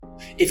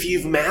If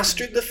you've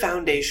mastered the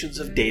foundations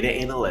of data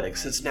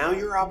analytics, it's now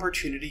your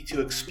opportunity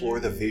to explore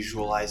the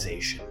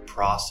visualization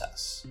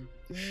process.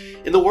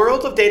 In the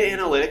world of data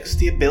analytics,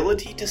 the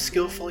ability to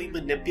skillfully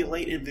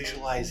manipulate and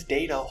visualize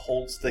data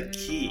holds the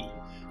key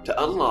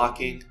to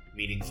unlocking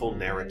meaningful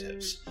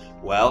narratives.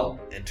 Well,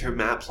 enter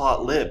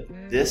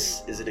Matplotlib.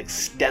 This is an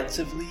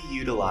extensively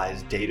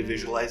utilized data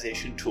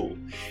visualization tool,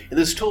 and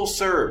this tool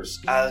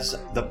serves as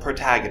the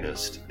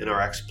protagonist in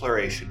our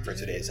exploration for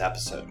today's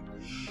episode.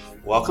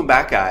 Welcome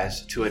back,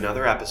 guys, to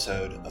another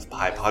episode of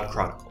PyPod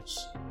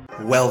Chronicles.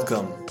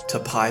 Welcome to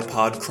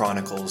PyPod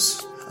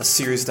Chronicles, a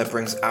series that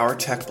brings our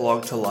tech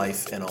blog to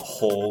life in a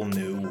whole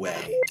new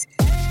way.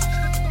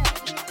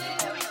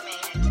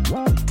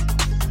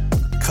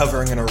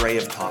 Covering an array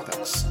of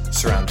topics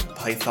surrounding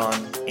Python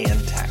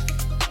and tech,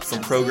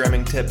 from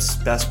programming tips,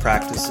 best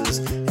practices,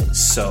 and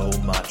so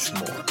much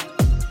more.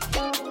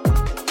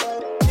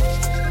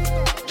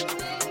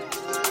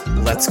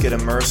 Let's get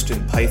immersed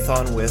in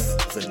Python with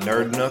the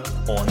Nerd Nook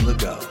on the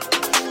go.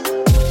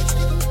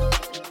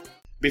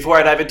 Before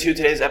I dive into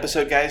today's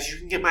episode, guys, you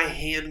can get my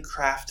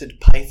handcrafted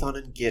Python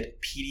and Git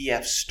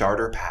PDF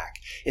starter pack.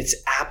 It's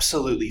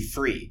absolutely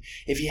free.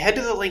 If you head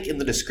to the link in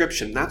the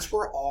description, that's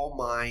where all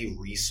my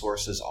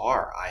resources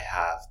are. I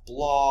have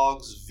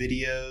blogs,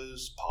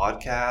 videos,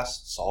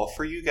 podcasts, all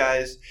for you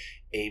guys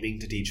aiming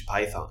to teach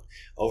Python.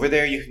 Over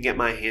there, you can get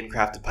my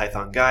handcrafted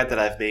Python guide that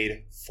I've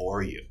made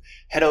for you.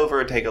 Head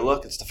over and take a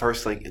look. It's the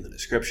first link in the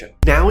description.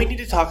 Now we need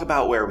to talk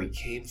about where we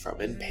came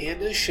from, and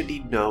pandas should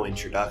need no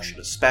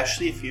introduction,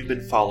 especially if you've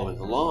been following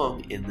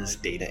along in this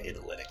data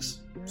analytics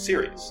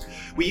series.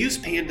 We use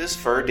pandas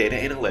for data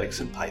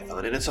analytics in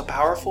Python, and it's a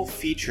powerful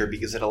feature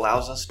because it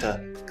allows us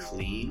to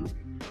clean,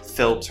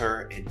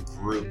 filter, and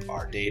group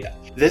our data.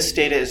 This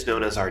data is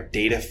known as our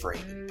data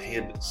frame in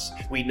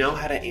pandas. We know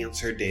how to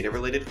answer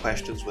data-related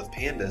questions with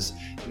pandas.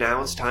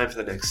 Now it's time for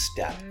the next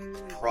step.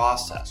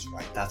 Process,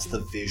 right? That's the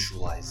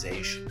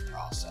visualization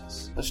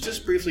process. Let's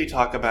just briefly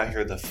talk about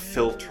here the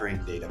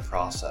filtering data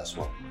process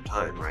one more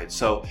time, right?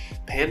 So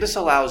Pandas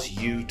allows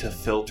you to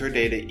filter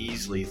data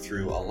easily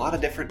through a lot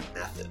of different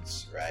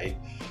methods, right?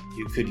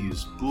 You could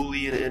use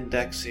Boolean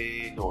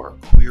indexing or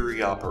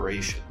query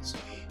operations.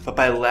 But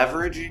by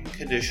leveraging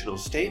conditional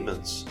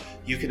statements,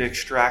 you can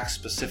extract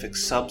specific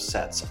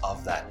subsets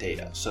of that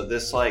data. So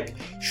this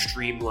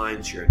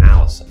streamlines your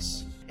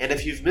analysis. And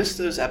if you've missed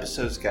those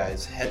episodes,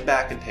 guys, head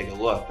back and take a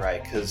look,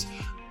 right? Because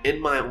in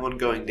my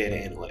ongoing data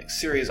analytics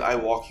series, I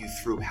walk you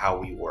through how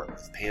we work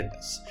with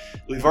pandas.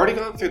 We've already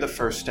gone through the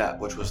first step,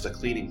 which was the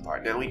cleaning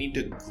part. Now we need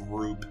to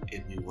group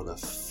and we want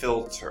to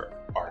filter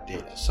our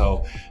data.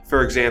 So,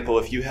 for example,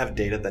 if you have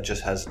data that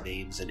just has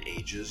names and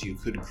ages, you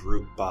could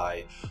group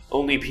by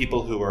only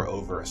people who are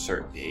over a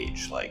certain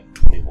age, like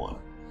 21,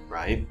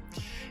 right?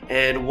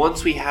 And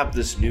once we have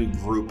this new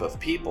group of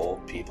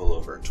people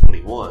over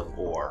 21,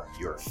 or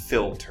your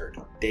filtered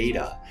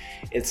data,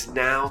 it's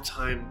now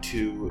time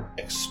to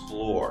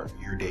explore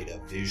your data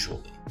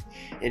visually.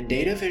 And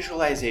data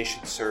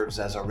visualization serves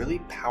as a really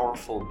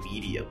powerful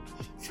medium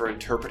for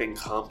interpreting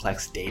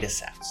complex data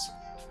sets,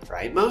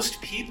 right?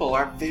 Most people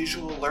are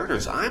visual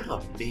learners. I'm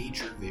a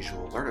major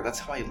visual learner. That's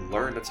how I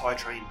learn. That's how I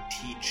try and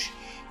teach.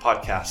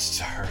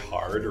 Podcasts are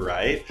hard,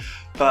 right?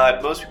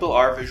 But most people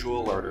are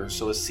visual learners,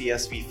 so a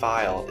CSV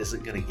file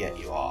isn't going to get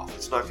you off.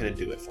 It's not going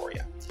to do it for you.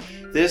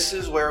 This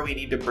is where we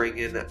need to bring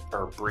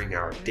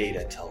our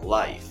data to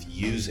life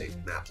using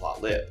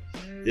Matplotlib.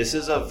 This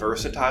is a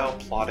versatile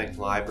plotting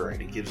library,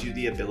 and it gives you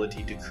the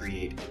ability to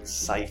create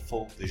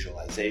insightful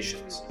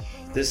visualizations.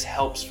 This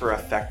helps for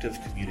effective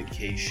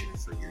communication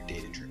for your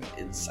data-driven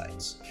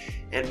insights.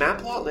 And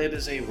Matplotlib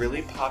is a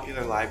really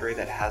popular library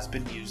that has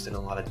been used in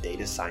a lot of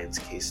data science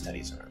case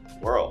studies around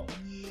the world.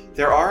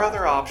 There are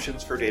other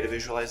options for data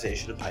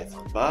visualization in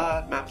Python,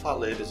 but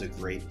Matplotlib is a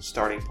great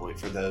starting point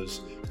for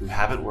those who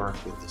haven't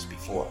worked with this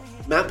before.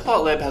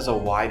 Matplotlib has a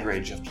wide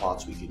range of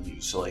plots we can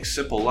use, so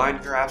simple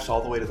line graphs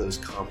all the way to those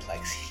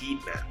complex heat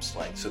maps.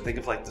 So think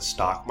of the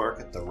stock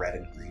market, the red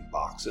and green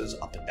boxes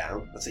up and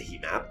down. That's a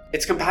heat map.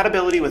 Its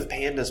compatibility with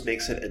pandas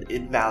makes it an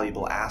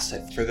invaluable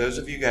asset for those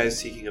of you guys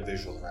seeking a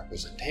visual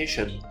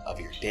representation of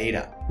your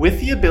data.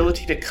 With the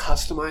ability to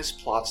customize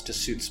plots to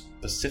suit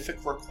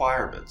specific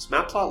requirements,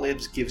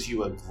 Matplotlib gives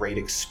you a great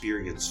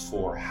experience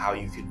for how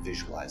you can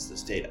visualize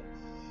this data,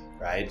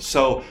 right?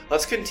 So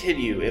let's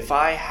continue. If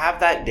I have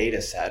that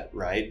data set,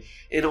 right,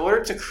 in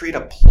order to create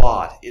a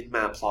plot in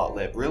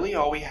Matplotlib, really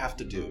all we have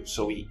to do,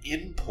 so we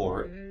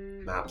import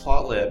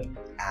Matplotlib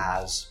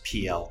as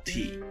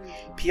PLT.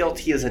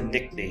 PLT is a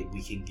nickname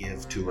we can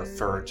give to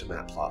refer to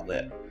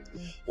Matplotlib.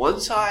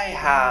 Once I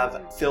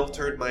have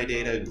filtered my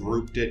data,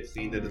 grouped it,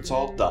 cleaned it, it's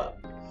all done,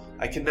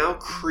 I can now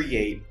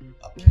create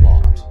a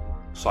plot.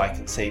 So I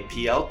can say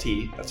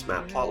PLT, that's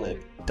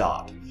Matplotlib,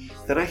 dot.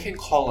 Then I can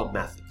call a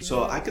method.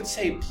 So I could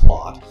say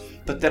plot,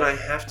 but then I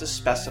have to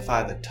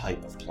specify the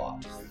type of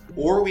plot.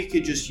 Or we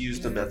could just use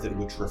the method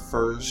which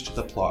refers to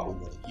the plot we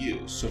want to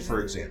use. So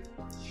for example,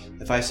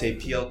 if I say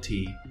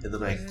PLT and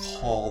then I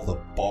call the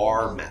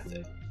bar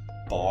method,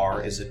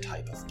 bar is a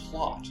type of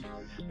plot.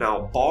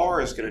 Now,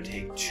 bar is going to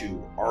take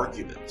two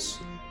arguments.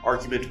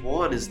 Argument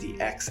 1 is the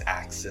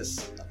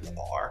x-axis of the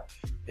bar,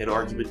 and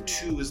argument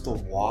 2 is the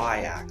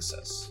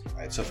y-axis.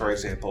 Right? So, for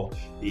example,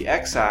 the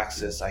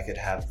x-axis, I could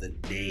have the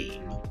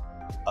name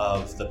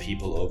of the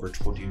people over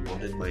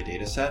 21 in my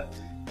data set,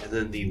 and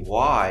then the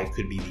y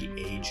could be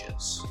the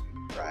ages,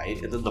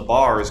 right? And then the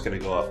bar is going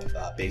to go up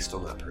based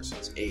on that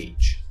person's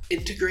age.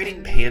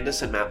 Integrating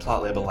Pandas and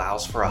Matplotlib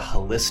allows for a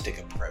holistic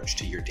approach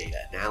to your data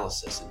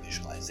analysis and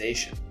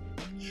visualization.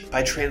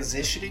 By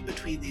transitioning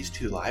between these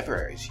two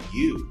libraries,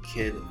 you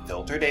can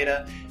filter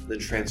data and then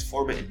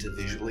transform it into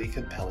visually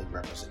compelling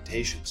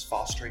representations,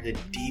 fostering a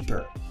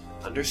deeper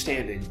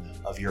understanding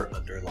of your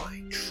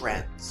underlying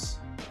trends.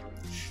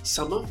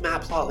 Some of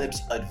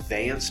Matplotlib's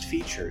advanced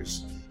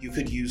features, you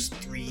could use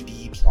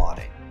 3D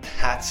plotting.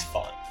 That's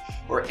fun.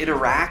 Or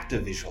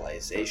interactive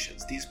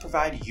visualizations. These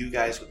provide you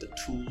guys with the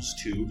tools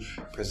to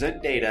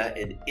present data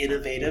in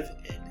innovative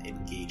and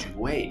engaging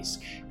ways.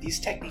 These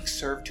techniques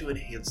serve to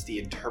enhance the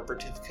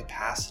interpretive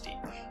capacity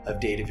of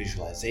data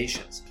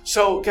visualizations.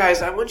 So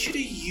guys, I want you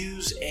to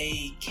use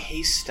a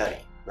case study,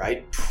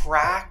 right?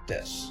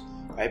 Practice,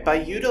 right? By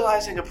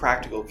utilizing a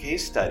practical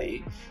case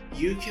study,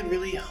 you can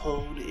really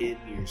hone in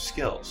your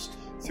skills.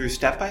 Through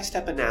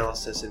step-by-step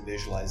analysis and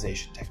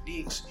visualization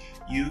techniques,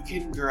 you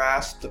can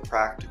grasp the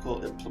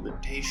practical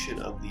implementation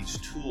of these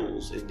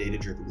tools in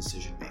data-driven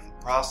decision-making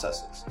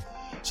processes.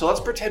 So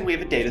let's pretend we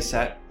have a data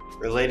set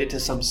related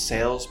to some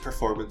sales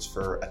performance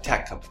for a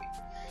tech company,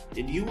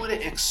 and you want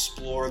to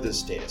explore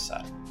this data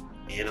set,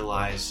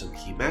 analyze some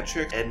key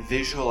metrics, and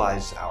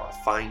visualize our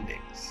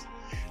findings.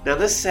 Now,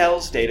 this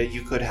sales data,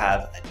 you could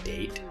have a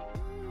date,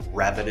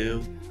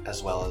 revenue,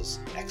 as well as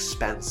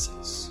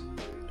expenses.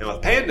 Now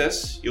with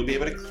Pandas, you'll be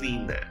able to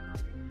clean that,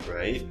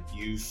 right?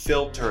 You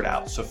filter it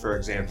out. So for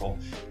example,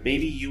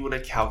 maybe you want to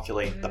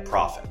calculate the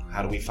profit.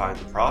 How do we find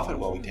the profit?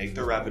 Well, we take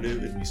the revenue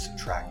and we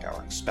subtract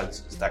our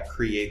expenses. That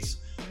creates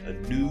a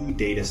new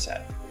data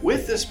set.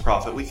 With this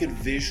profit, we could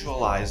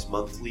visualize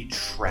monthly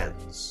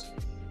trends,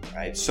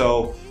 right?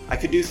 So I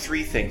could do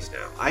three things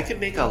now. I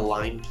could make a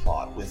line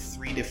plot with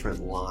three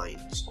different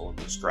lines on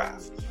this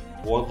graph.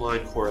 One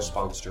line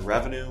corresponds to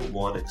revenue,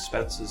 one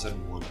expenses,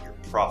 and one your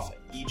profit.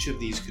 Each of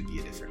these could be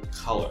a different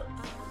color.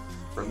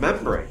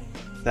 Remembering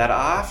that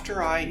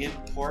after I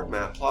import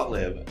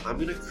Matplotlib, I'm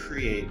going to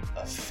create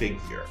a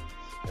figure,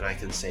 and I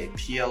can say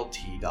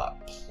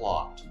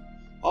plt.plot.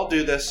 I'll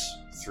do this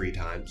 3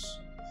 times.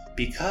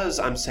 Because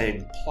I'm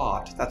saying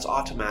plot, that's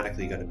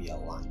automatically going to be a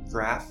line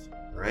graph,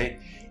 right?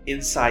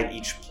 Inside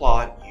each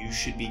plot, you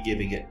should be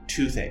giving it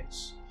 2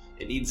 things.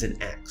 It needs an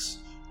x.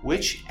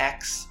 Which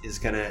x is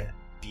going to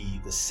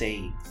be the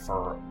same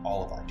for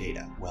all of our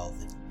data? Well,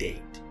 the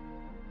date,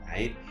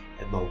 right?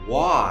 And the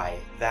y,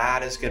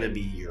 that is going to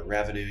be your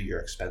revenue, your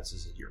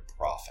expenses, and your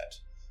profit.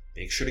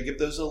 Make sure to give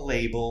those a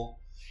label.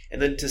 And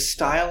then to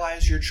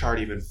stylize your chart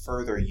even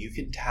further, you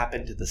can tap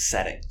into the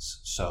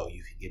settings. So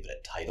you can give it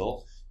a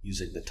title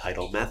using the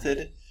title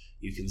method.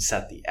 You can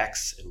set the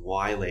x and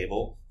y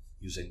label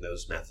using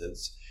those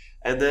methods.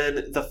 And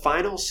then the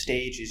final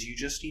stage is you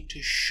just need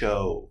to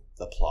show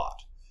the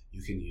plot.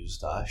 You can use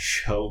the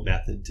show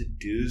method to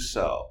do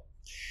so.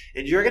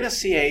 And you're going to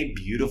see a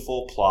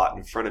beautiful plot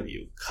in front of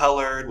you,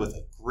 colored with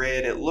a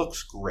grid. It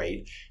looks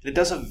great, and it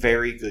does a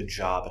very good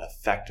job at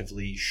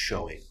effectively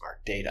showing our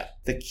data.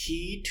 The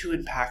key to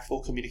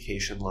impactful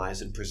communication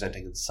lies in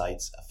presenting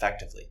insights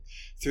effectively.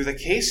 Through the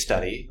case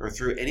study, or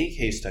through any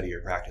case study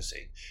you're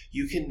practicing,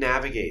 you can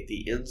navigate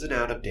the ins and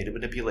outs of data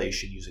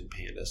manipulation using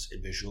Pandas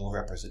and visual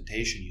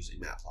representation using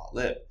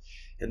Matplotlib.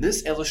 And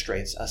this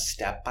illustrates a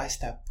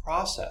step-by-step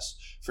process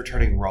for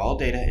turning raw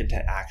data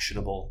into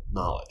actionable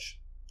knowledge.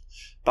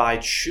 By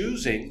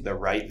choosing the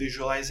right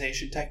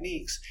visualization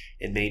techniques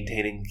and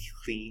maintaining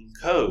clean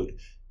code,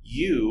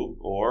 you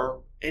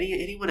or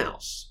anyone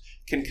else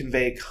can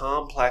convey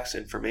complex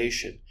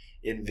information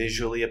in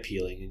visually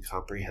appealing and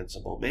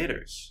comprehensible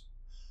manners.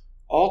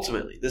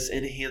 Ultimately, this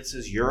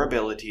enhances your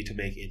ability to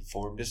make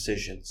informed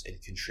decisions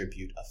and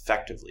contribute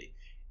effectively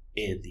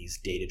in these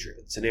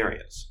data-driven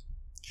scenarios.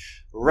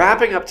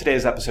 Wrapping up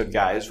today's episode,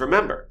 guys,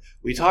 remember,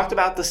 we talked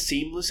about the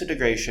seamless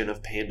integration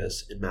of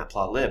Pandas and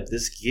Matplotlib.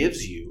 This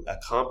gives you a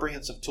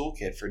comprehensive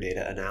toolkit for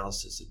data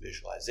analysis and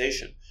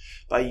visualization.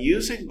 By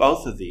using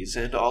both of these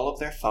and all of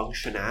their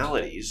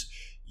functionalities,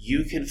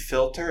 you can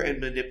filter and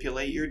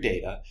manipulate your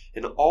data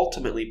and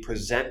ultimately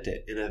present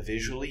it in a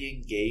visually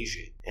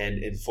engaging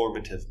and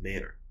informative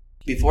manner.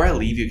 Before I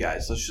leave you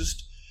guys, let's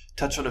just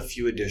touch on a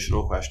few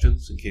additional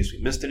questions in case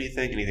we missed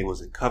anything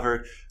wasn't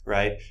covered,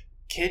 right?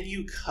 Can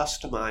you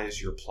customize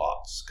your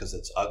plots because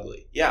it's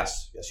ugly?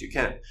 Yes, you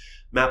can.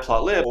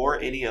 Matplotlib, or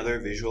any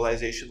other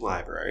visualization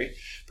library,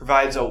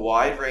 provides a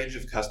wide range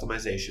of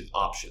customization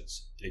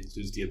options. It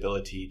includes the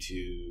ability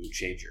to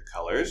change your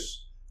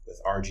colors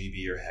with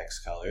RGB or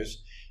hex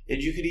colors,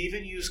 and you could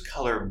even use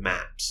color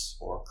maps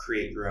or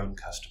create your own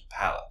custom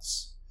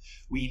palettes.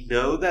 We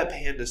know that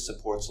Pandas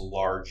supports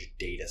large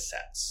data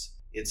sets.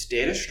 Its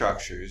data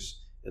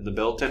structures and the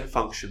built-in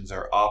functions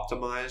are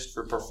optimized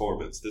for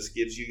performance. This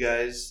gives you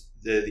guys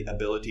the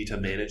ability to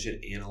manage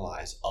and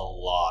analyze a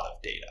lot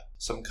of data.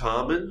 Some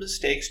common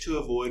mistakes to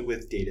avoid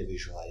with data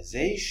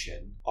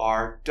visualization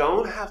are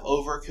don't have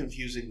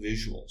over-confusing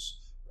visuals,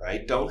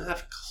 right? Don't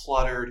have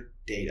cluttered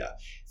data.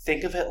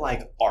 Think of it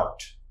like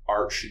art.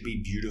 Art should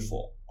be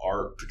beautiful.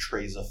 Art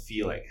portrays a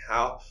feeling.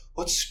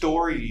 What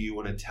story do you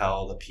want to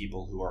tell the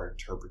people who are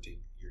interpreting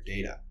your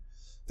data?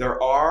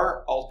 There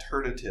are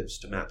alternatives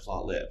to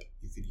Matplotlib.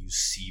 You could use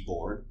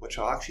Seaborn, which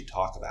I'll actually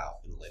talk about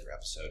in a later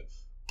episode.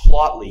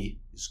 Plotly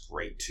is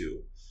great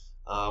too.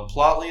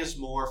 Plotly is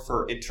more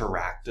for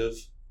interactive,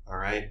 all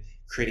right,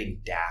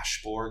 creating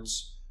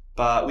dashboards.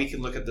 But we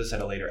can look at this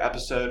at a later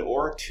episode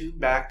or tune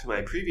back to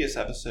my previous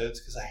episodes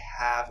because I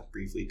have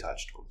briefly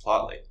touched on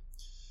Plotly.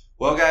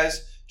 Well,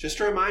 guys, just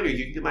a reminder,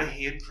 you can get my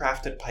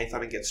handcrafted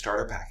Python and Git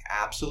starter pack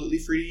absolutely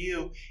free to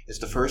you. It's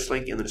the first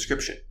link in the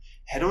description.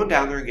 Head on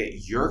down there and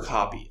get your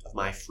copy of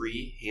my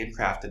free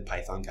handcrafted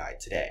Python guide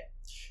today.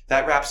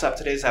 That wraps up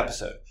today's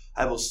episode.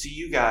 I will see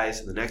you guys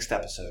in the next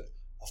episode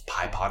of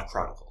PyPod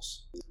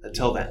Chronicles.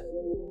 Until then.